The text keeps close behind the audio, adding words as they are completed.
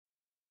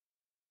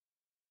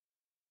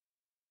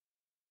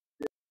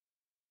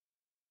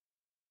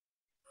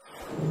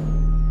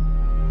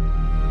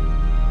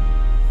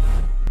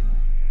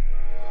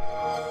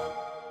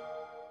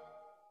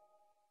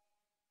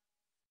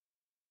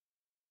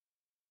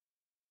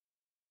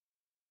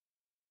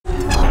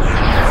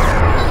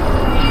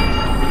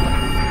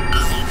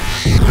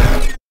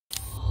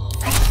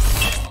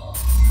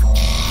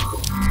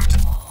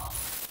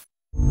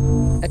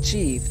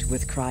Achieved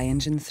with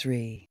CryEngine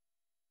 3.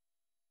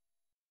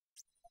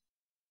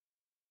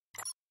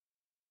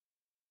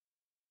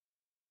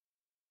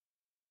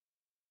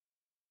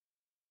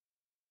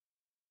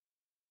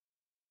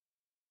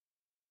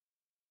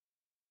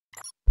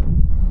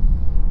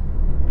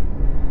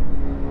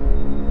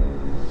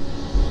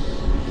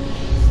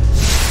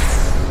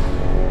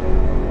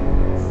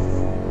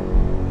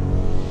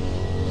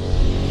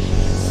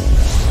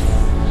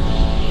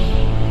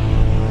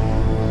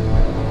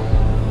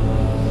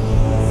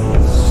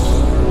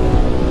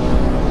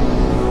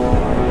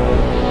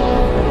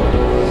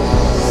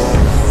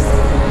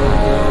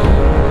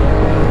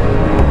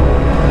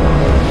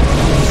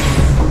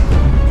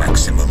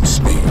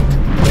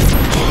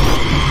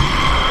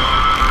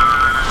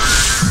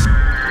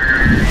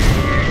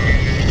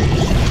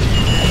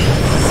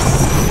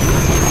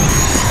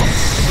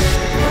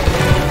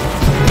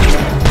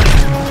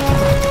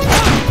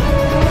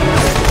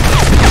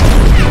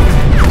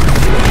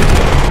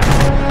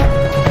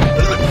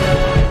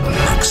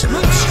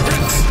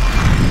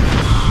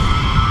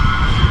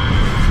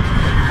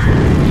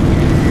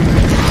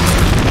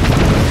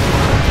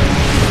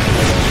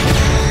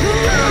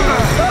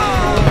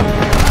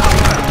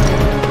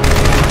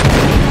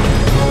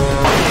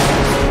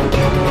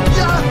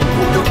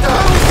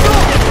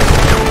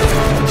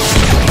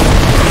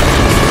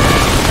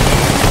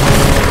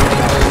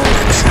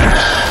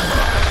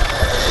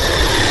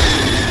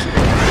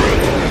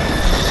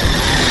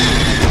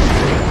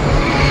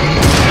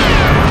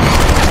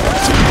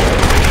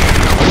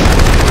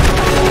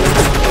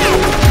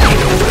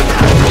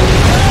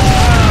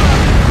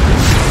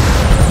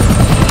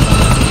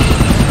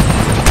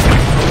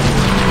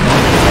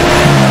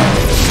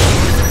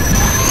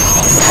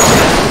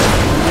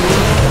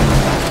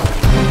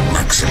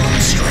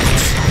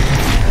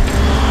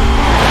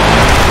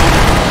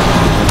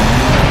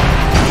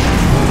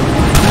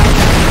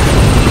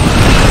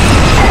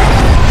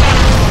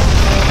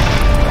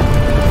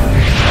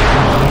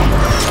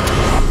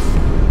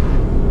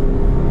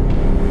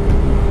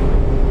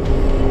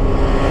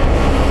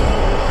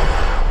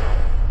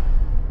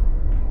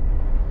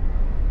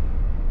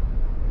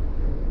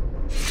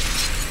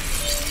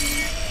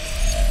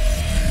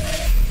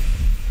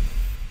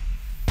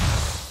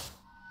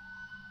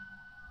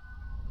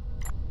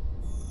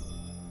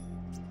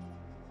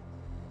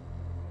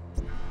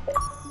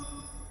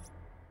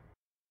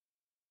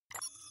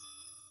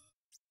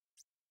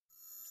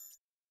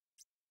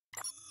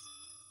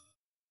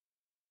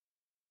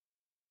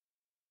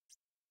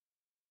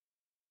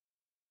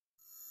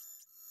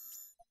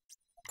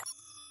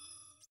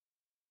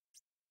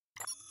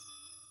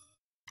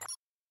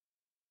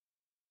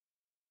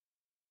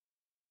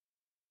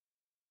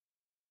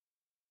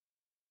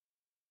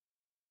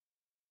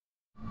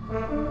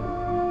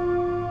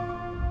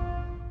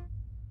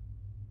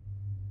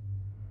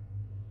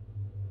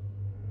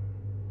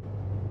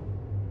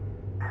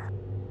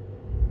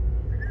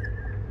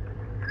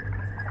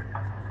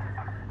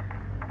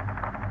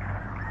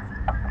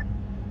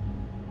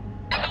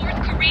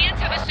 Koreans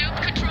have assumed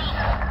control.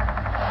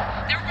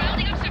 They're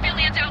rounding up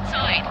civilians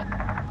outside.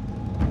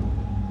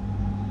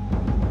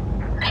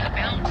 They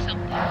found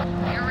something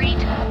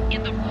buried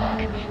in the rock.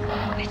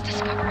 This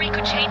discovery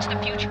could change the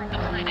future of the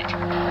planet.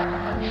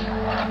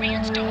 The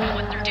Koreans don't know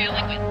what they're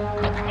dealing with.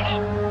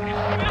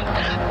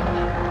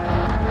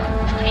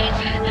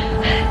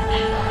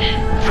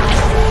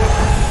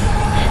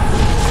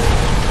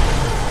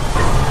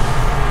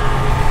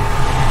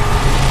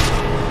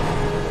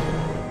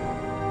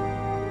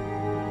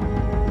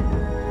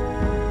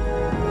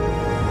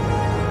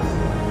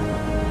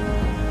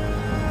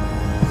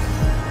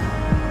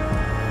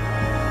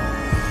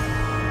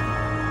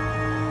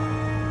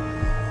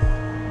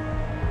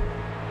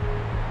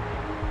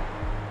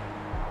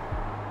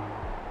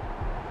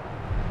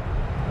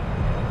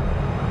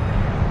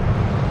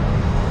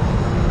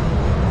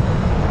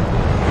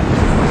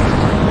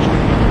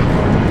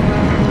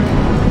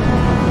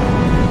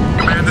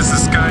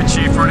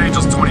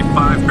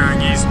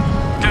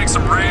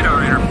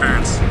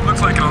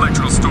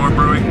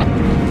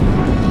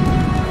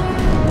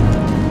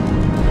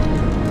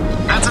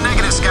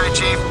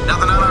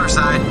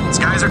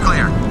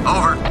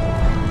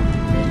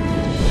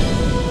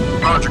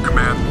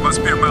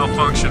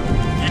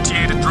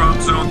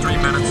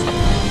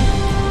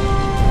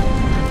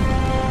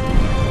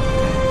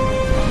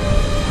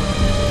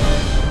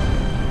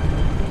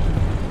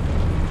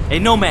 Hey,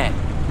 Nomad,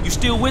 you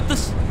still with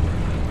us?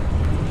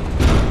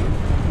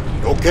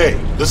 Okay,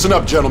 listen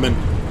up, gentlemen.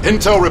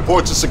 Intel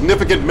reports a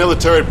significant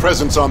military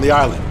presence on the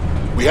island.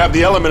 We have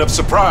the element of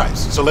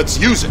surprise, so let's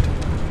use it.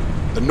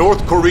 The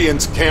North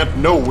Koreans can't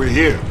know we're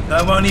here.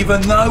 They won't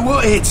even know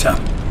what hit them.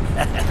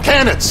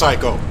 Can it,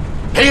 Psycho?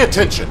 Pay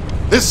attention.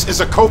 This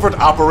is a covert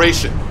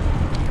operation.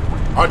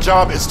 Our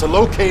job is to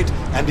locate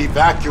and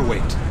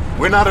evacuate.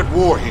 We're not at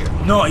war here.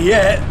 Not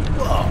yet.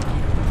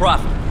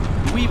 Prophet,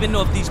 do we even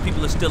know if these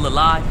people are still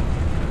alive?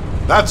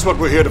 That's what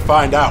we're here to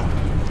find out.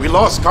 We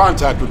lost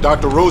contact with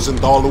Dr.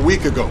 Rosenthal a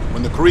week ago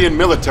when the Korean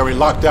military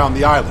locked down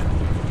the island.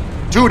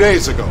 2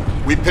 days ago,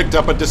 we picked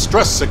up a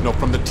distress signal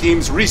from the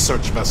team's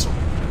research vessel.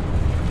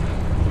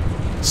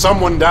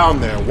 Someone down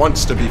there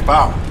wants to be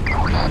found.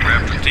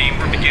 Raptor team,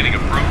 we're beginning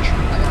approach.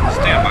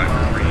 Stand by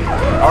for green.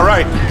 All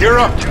right, gear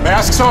up.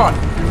 Masks on.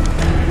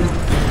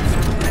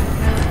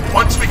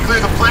 Once we clear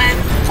the plane,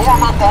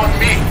 form up on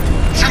me.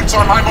 Shoots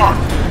on my mark.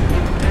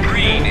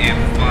 Green in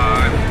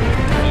 5,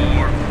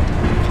 4,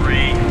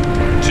 3,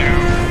 2,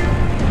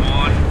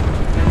 1.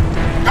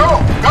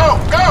 Go! Go!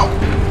 Go!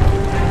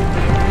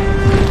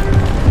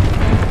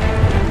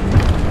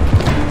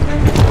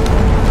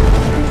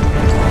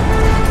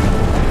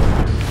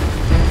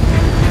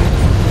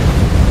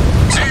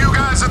 See you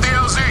guys at the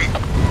LZ.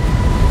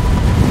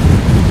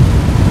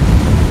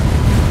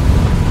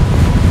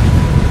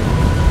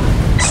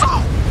 So,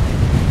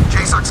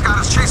 J-Suck's got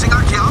us chasing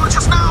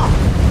archaeologists now?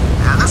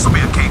 Yeah, this'll be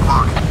a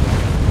cakewalk.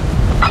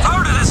 I've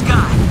heard of this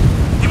guy.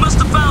 He must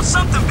have found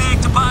something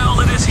big to buy all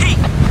of this heat.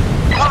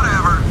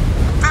 Whatever.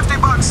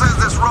 $50 says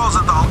this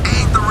Rosenthal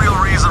ain't the real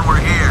reason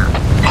we're here.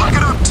 Look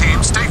it up,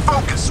 team. Stay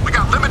focused. We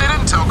got limited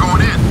intel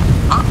going in.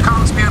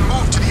 Upcom's being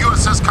moved to the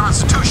USS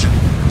Constitution.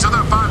 Until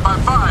they're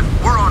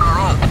 5x5, we're on our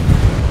own.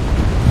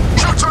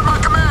 Shoots on my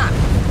command.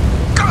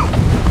 Go!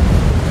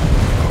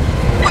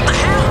 What the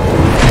hell?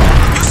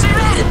 You see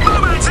that?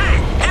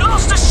 He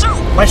lost his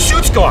chute. My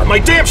chute's gone! My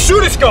damn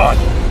chute is gone!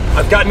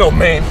 I've got no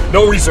main,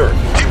 no reserve.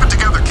 Keep it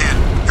together, kid.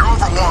 You're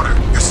over water.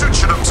 Your suit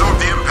should absorb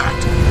the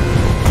impact.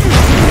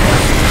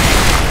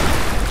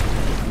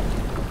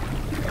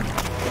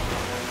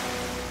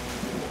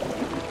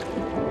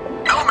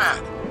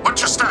 Nomad,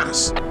 what's your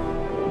status?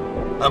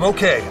 I'm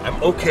okay.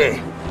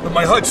 But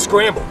my HUD's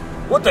scrambled.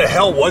 What the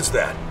hell was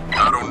that?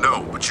 I don't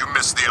know, but you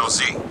missed the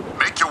LZ.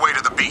 Make your way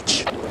to the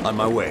beach. On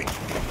my way.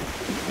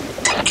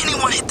 Did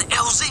anyone hit the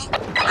LZ?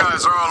 You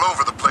guys are all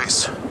over the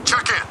place.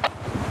 Check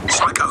in.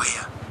 So I go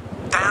here.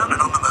 Down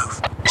and on the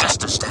move.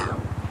 Justice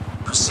down.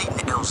 Proceeding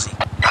to LZ.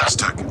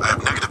 Aztec, I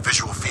have negative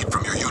visual feed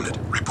from your unit.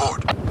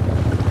 Report.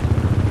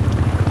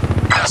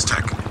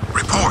 Aztec,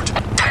 report.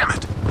 Damn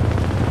it.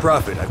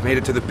 Prophet, I've made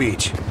it to the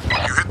beach.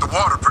 You hit the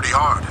water pretty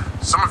hard.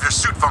 Some of your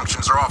suit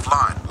functions are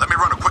offline. Let me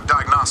run a quick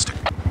diagnostic.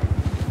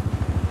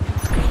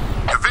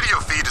 Your video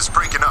feed is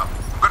breaking up.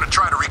 I'm gonna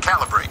try to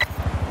recalibrate.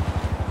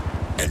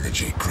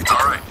 Energy critical.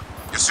 All right.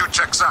 Your suit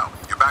checks out.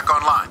 You're back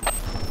online.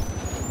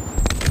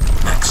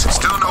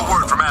 Still no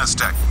word from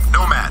Aztec.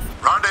 Nomad,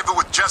 rendezvous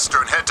with Jester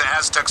and head to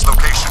Aztec's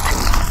location.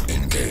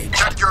 Engage.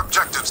 Check your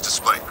objectives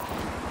display.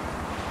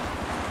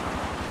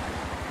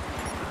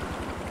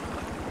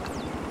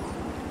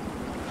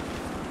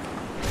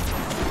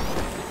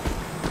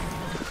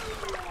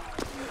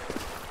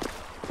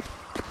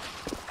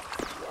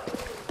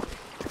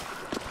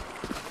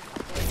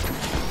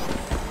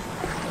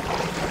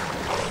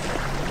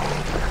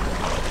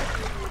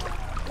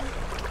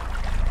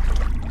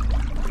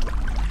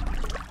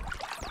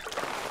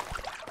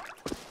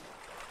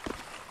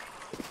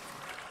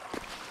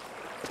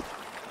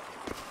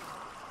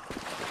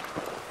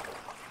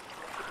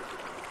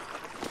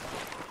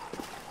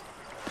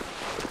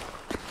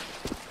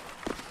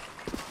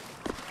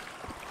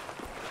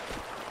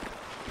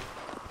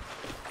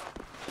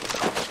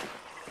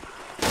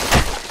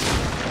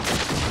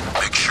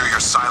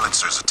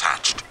 Silencers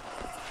attached.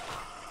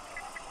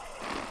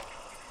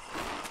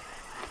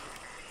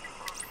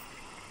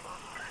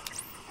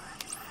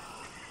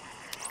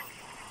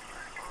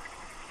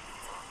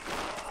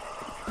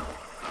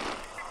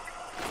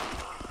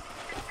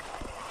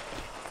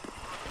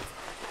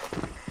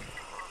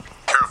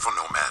 Careful,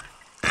 Nomad.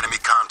 Enemy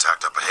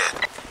contact up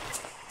ahead.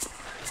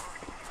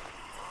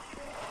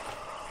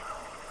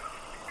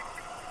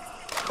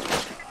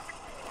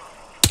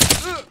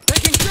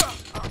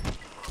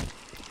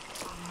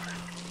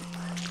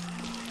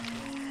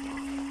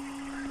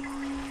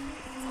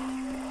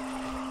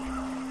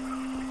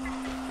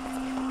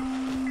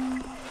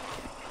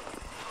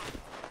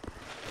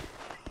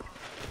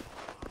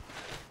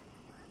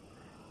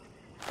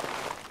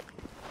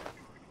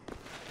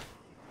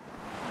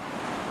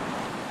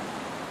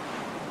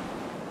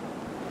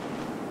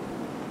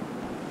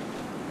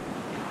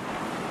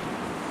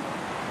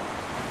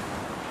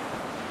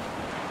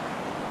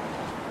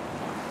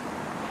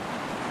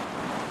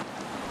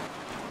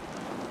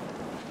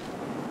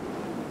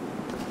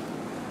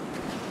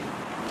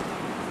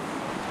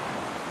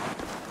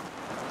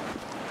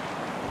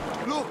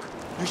 Look!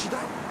 You should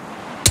die.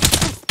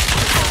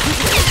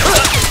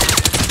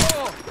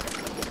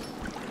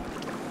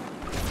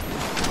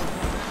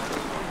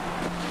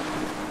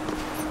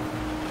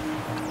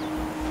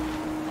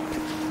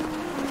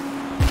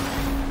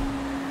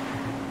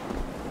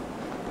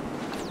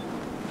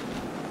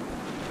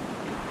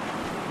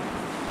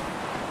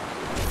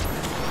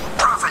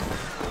 Prophet,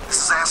 this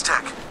is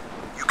Aztec.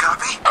 You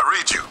copy? I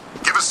read you.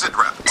 Give a sit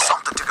rep.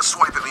 Something took a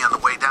swipe at me on the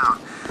way down.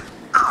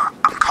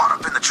 I'm caught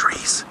up in the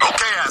trees.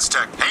 Okay,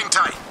 Aztec. Hang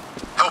tight.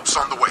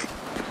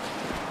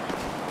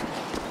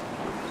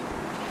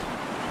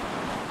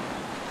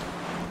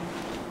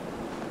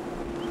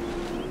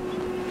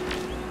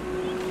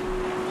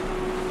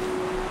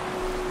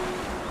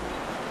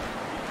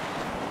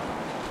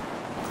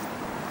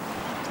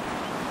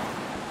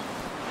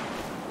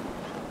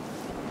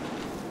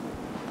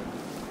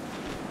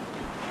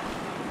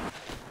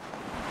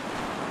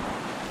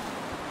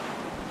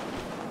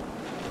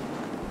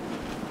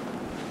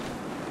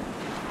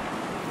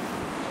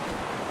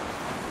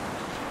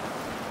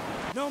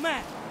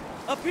 Nomad,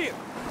 up here.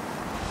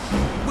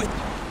 With me.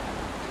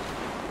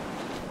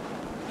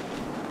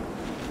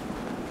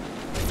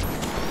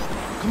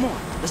 Come on,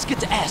 let's get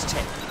to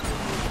Aztec.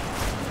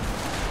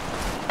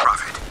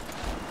 Prophet,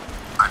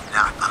 I'm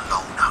not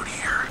alone out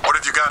here. What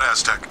have you got,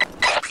 Aztec?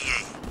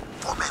 APA,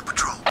 4-man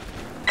patrol.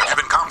 Have you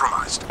been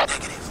compromised?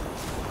 Negative,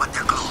 but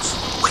they're close.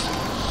 Wait,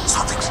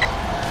 something's...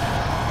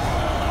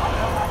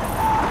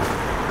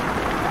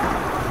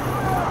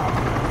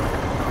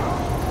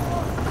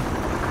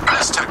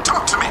 Aztec,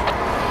 talk to me!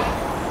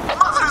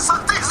 Madre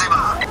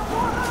Santísima!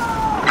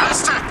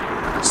 Aztec,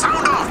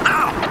 sound off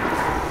now!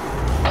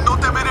 No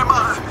te veré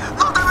mal!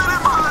 No te veré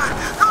mal!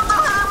 No te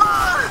veré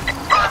mal!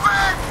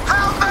 Prophet,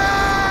 help me!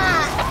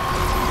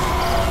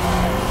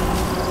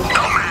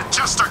 No, man,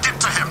 Chester, get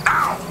to him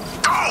now!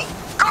 Go!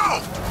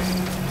 Go!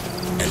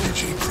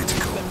 Energy critical.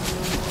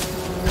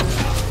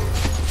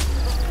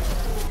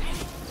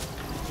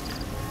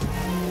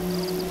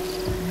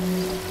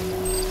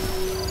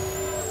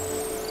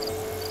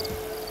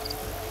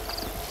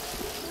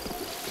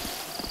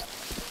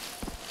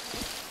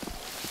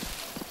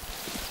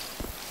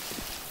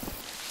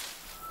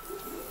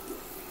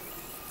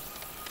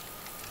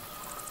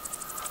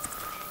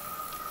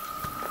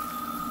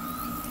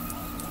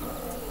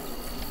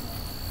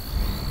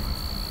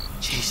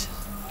 Jesus.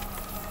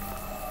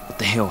 What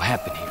the hell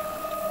happened here?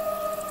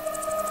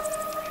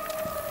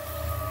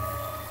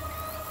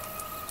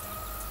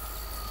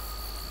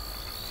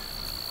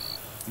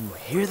 You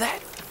hear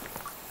that?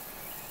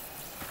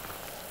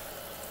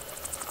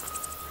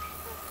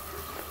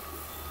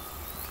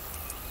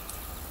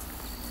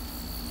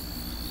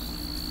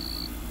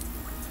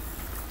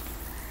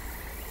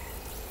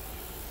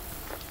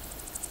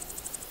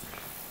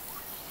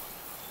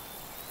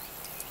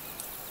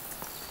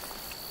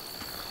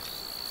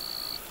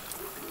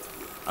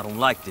 I don't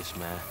like this,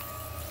 man.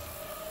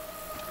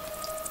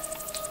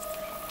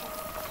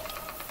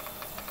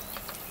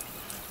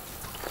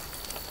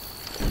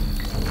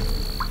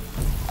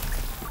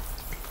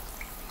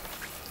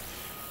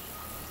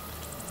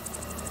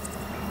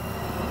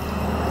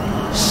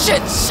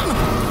 Shit, son of a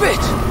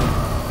bitch!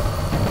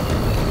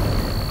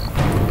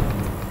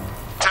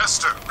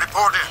 Chester,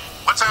 report in.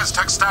 What's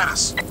Aztec's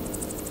status?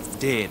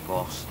 Dead,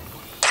 boss.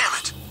 Damn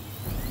it!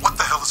 What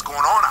the hell is going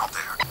on out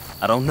there?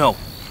 I don't know,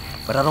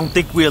 but I don't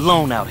think we're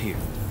alone out here.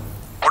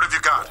 What have you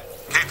got?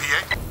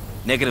 KPA?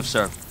 Negative,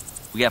 sir.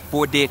 We got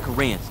 4 dead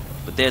Koreans,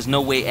 but there's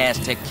no way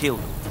Aztec killed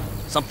them.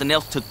 Something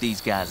else took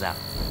these guys out.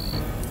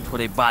 Tore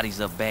their bodies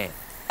up bad.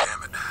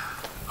 Damn it.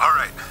 All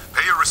right,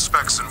 pay your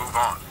respects and move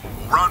on.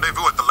 We'll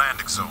rendezvous at the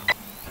landing zone.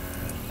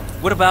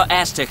 What about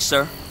Aztec,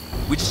 sir?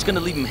 We just gonna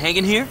leave him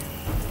hanging here?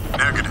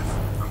 Negative.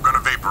 I'm gonna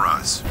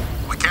vaporize.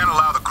 We can't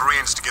allow the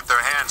Koreans to get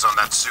their hands on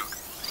that suit.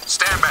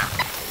 Stand back.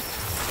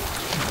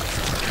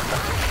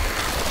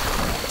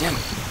 Damn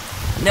it.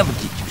 Never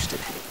get used to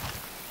that.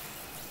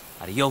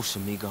 Adios,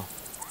 amigo.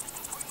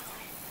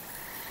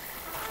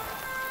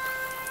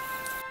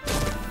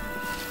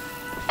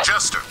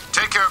 Chester,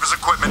 take care of his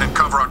equipment and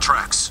cover our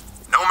tracks.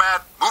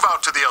 Nomad, move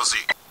out to the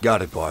LZ.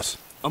 Got it, boss.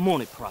 I'm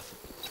on it, Prophet.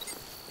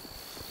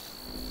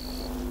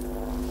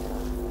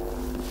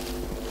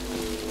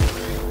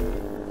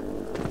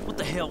 What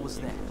the hell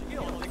was that?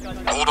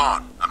 Hold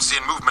on. I'm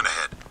seeing movement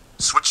ahead.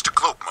 Switch to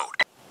cloak mode.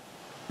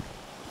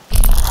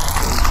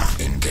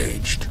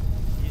 Engaged.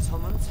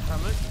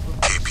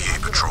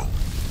 KPA patrol.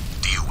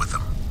 Deal with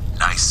them.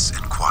 Nice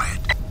and quiet.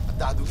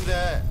 나도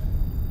그래.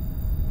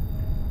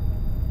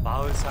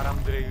 마을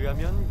사람들에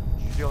의하면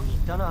유령이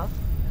있다나?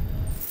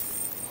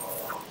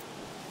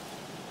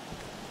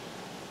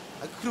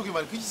 아, 그러게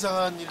말이야. 그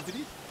이상한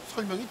일들이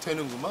설명이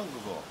되는구만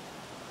그거.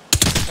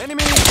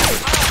 Enemy!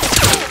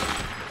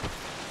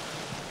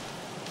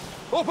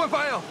 Open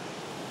fire!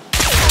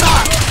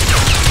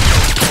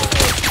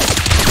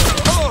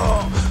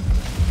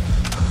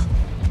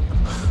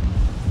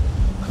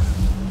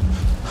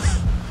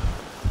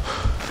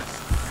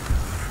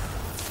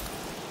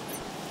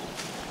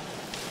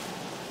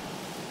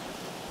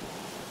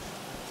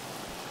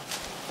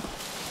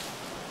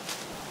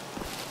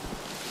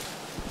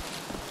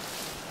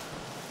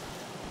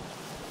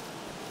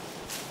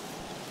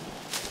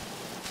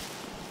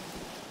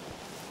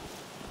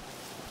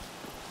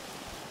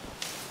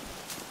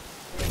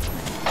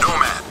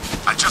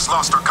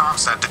 Lost our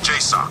comsat to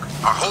JSOC.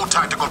 Our whole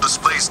tactical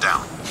display's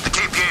down. The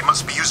KPA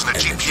must be using a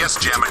GPS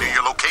jammer near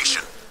your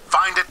location.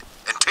 Find it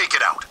and take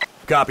it out.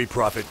 Copy,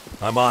 Prophet.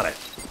 I'm on it.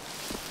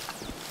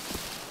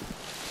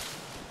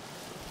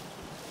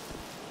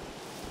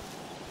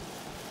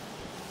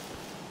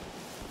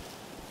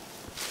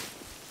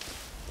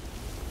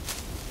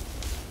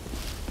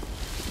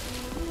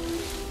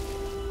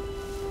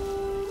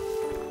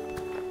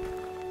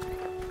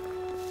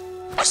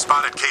 We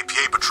spotted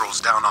KPA patrols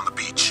down on the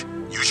beach.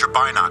 Use your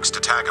binocs to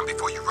tag them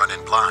before you run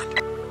in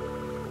blind.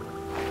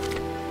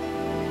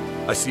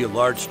 I see a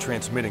large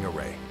transmitting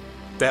array.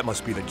 That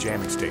must be the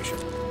jamming station.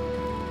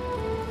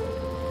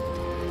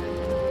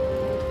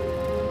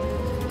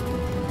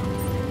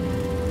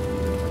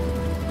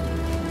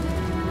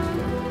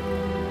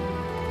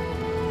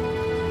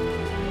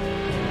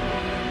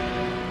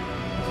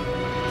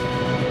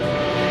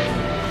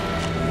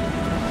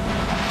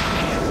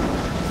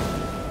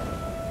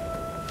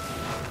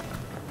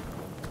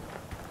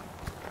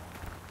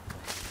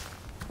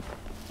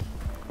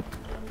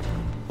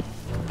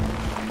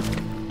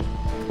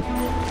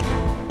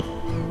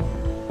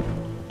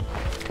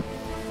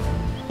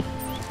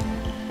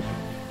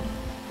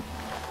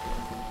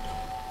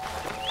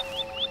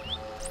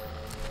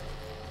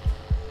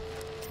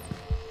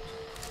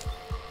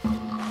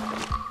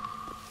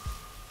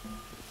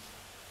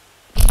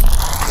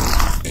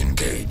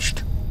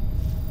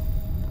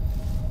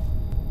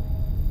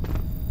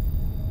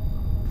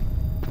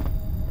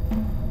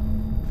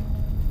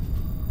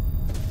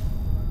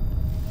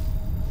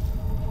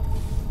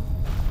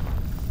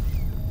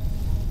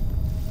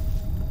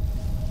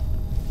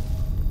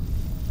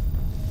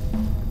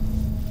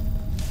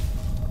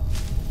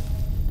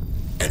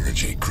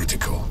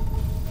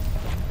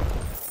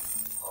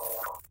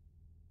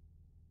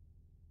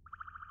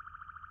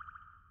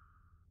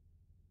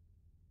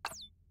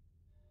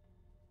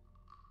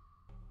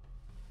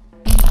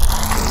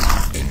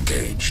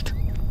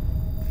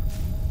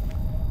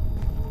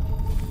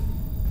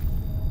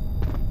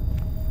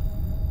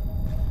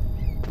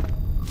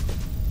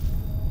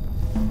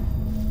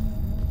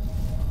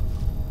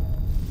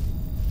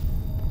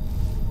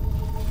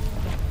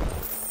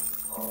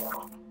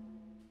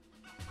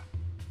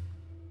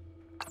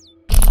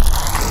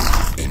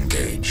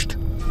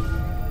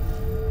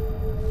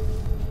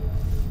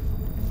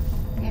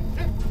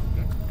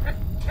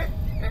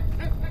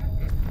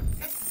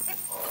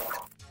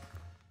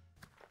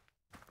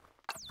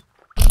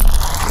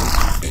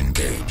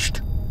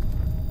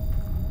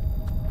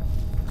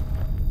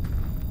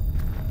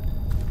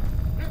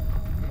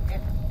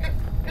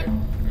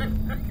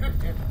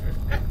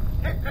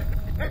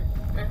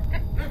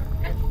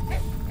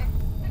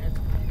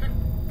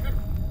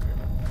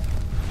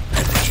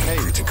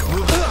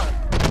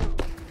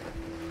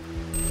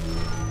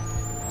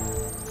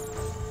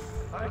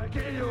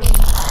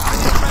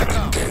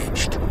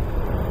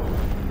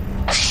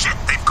 Shit,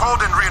 they've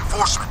called in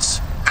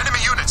reinforcements. Enemy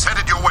units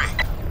headed your way.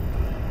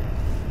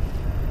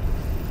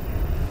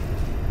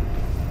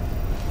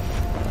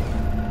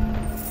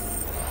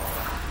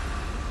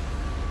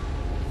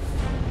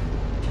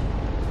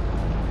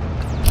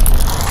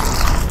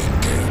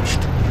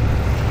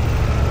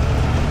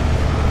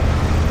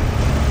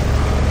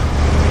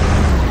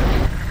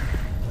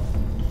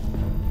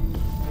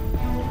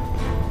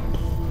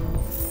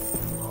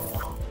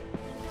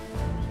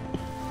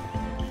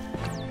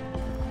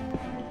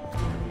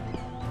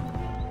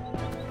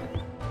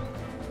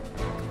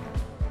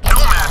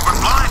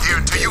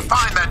 Until you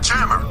find that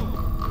jammer.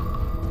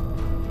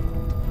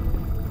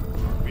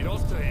 We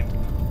lost him.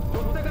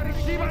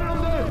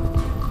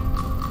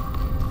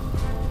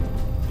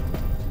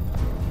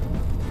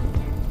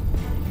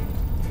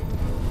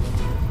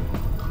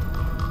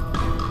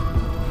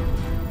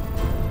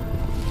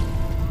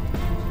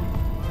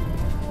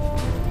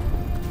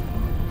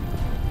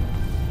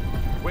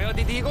 Where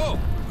did he go?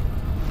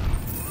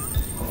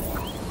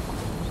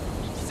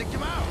 Stick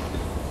him out.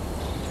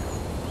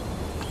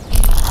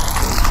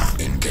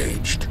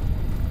 Engaged.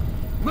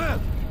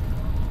 Move!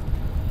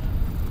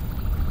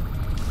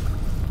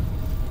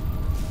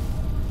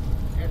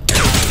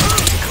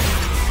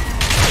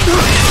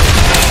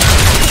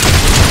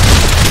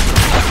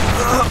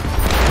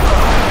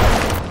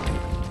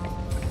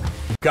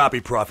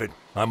 Copy, Prophet.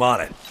 I'm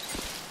on it.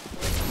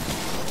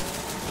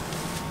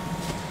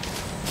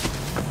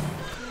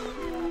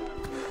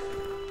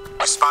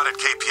 We spotted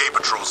KPA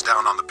patrols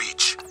down on the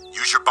beach.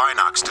 Use your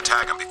binocs to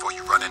tag them before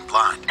you run in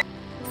blind.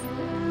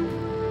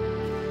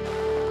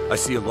 I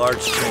see a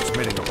large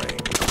transmitting array.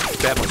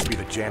 That must be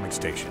the jamming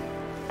station.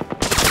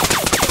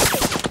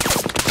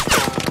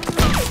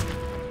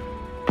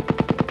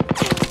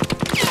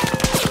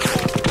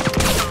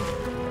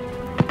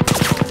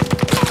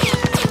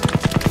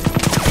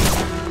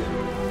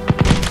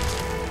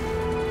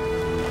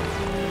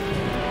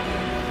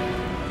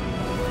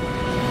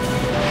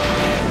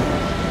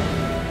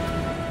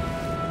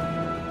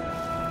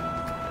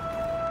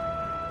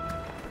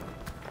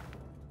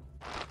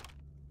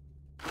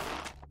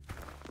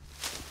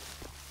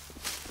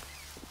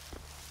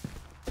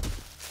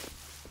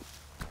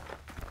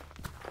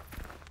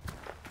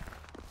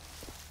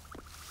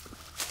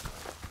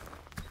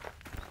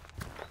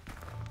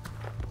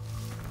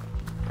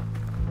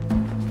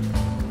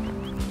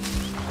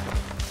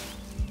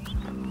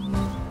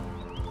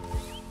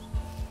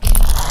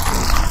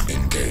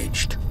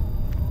 Engaged.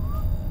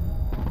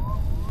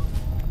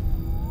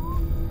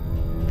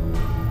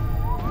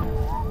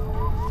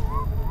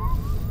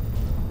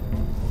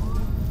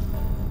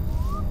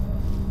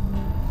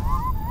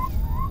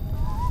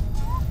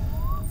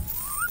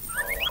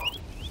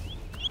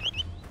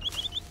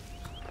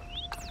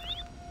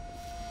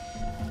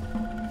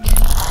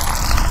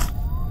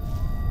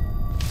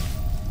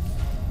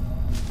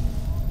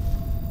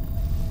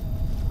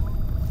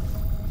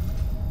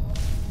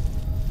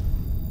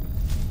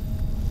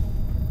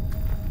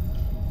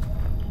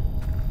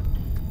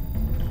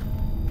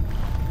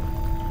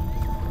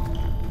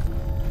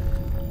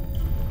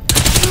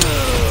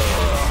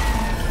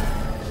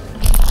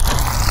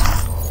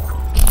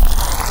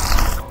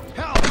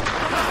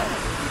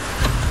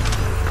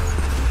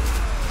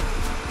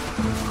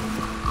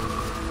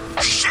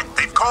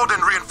 Called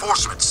in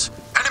reinforcements.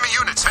 Enemy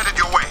units headed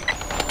your way.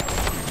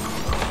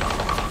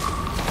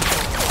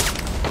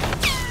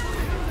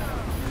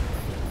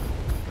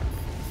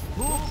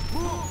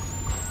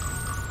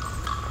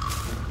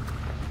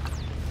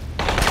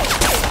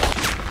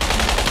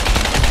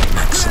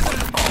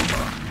 Excellent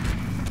armor.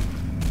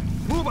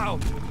 Move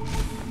out!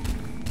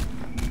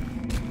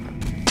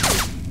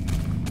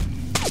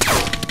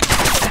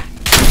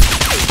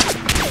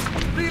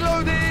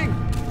 Reloading!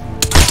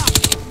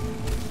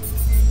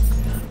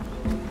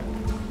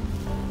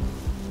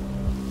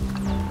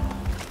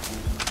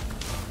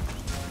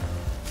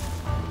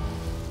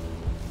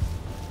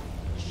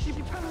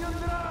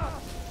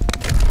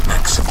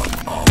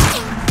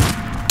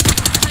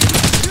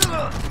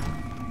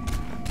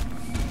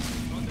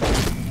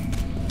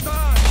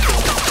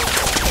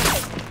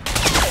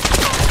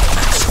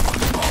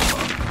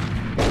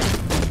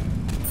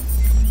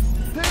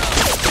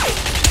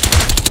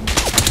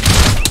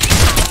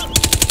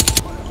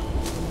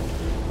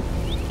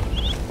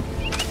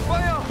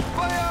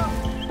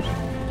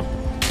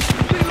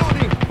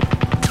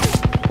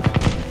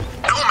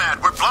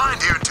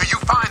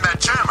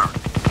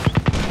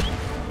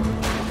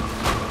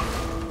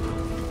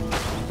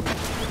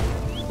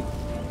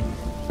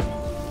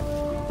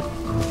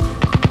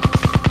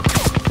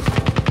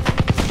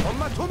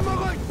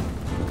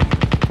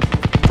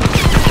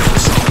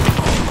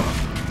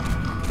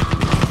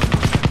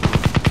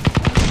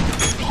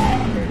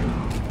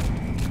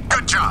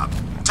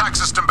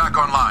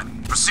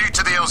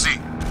 ALZ.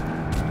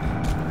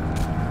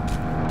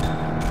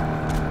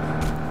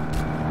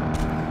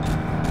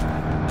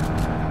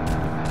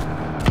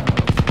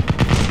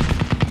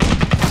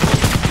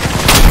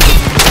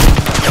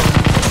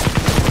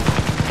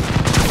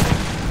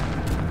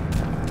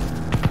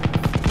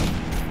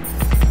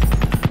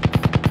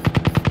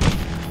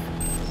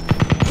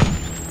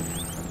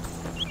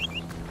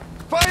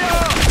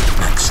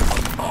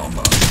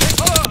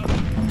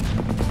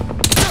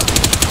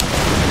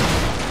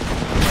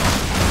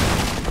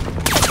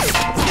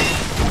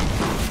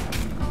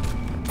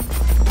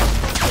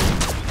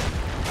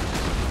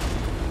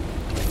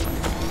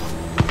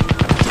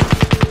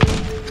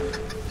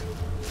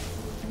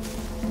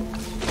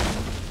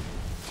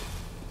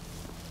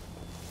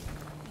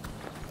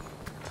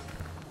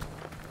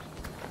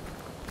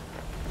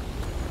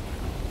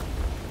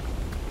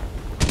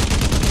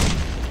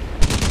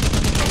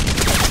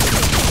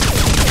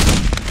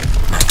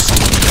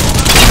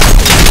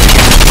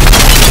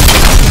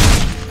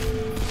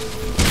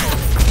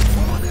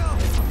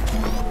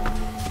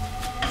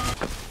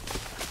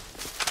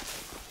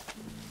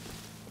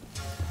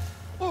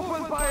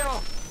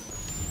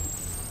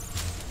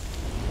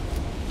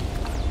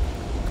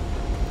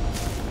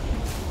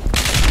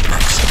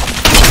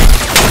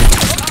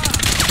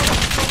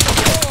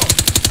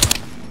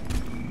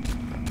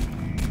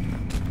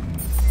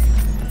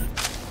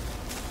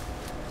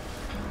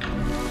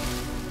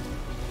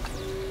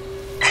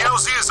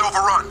 ALZ is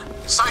overrun.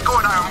 Psycho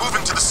and I are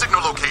moving to the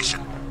signal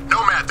location.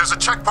 Nomad, there's a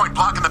checkpoint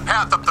blocking the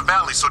path up the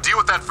valley, so deal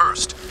with that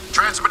first.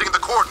 Transmitting the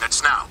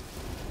coordinates now.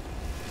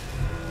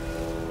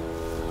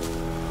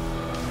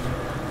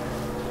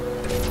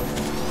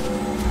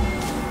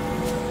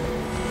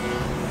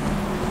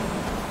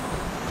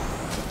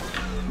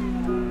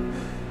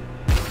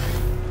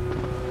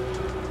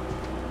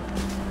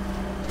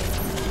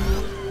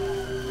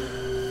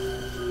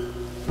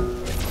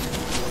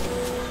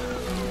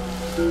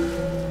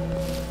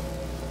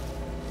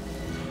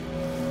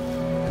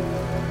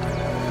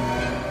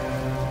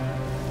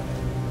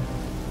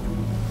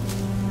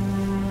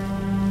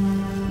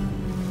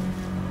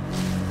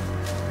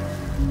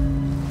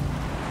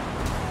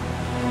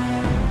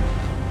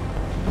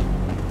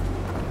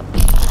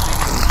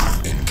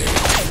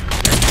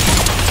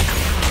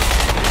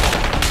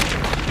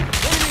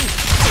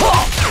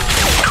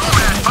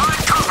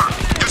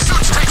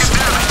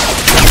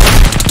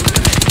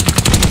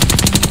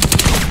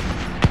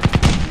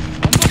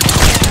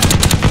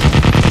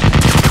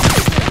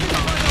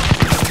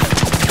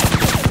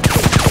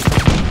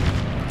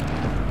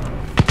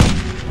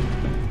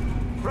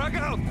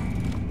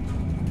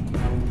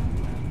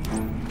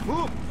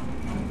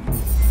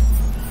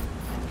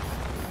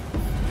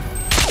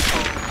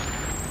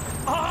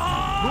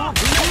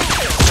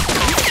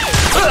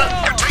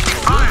 You're taking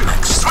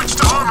fire! Switch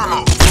to armor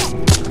mode!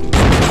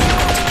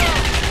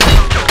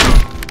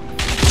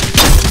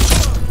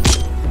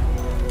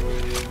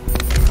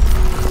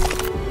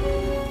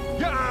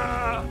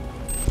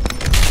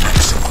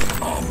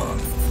 Maximum armor.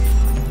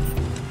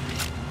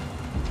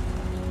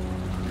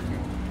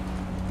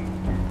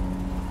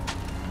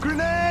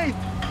 Grenade!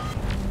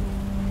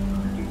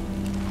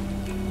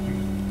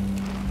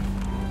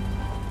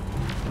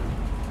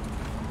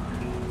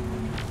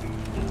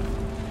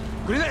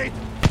 Grenade!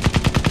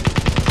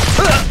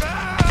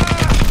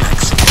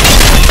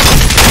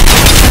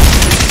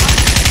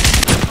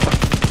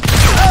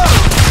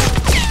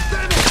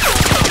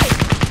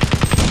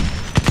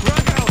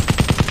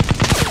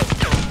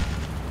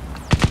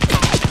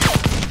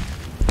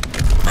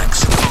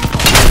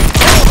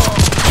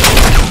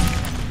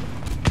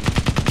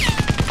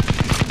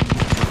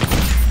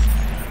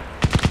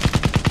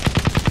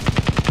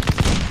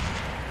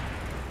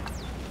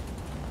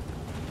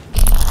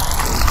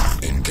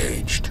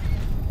 Engaged.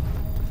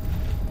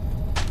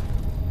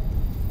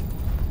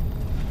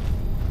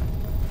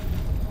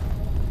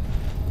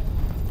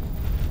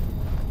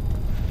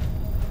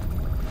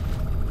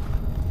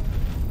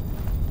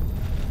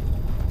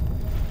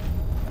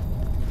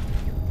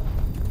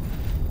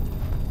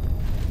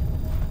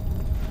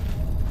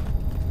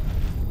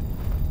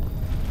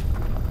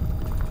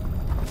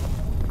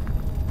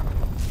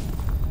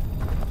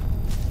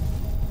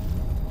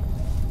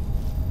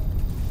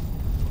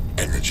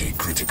 Energy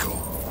critical.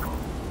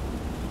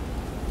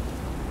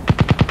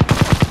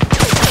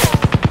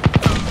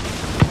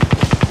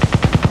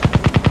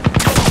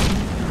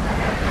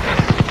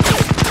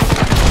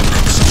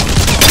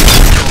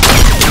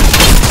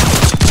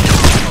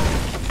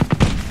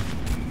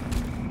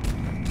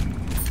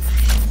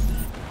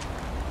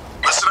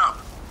 Listen up.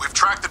 We've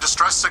tracked the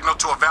distress signal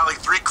to a valley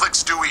 3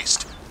 clicks due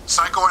east.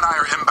 Psycho and I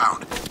are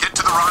inbound. Get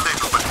to the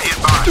rendezvous, but be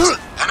advised.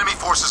 Enemy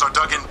forces are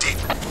dug in deep.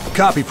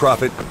 Copy,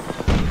 Prophet.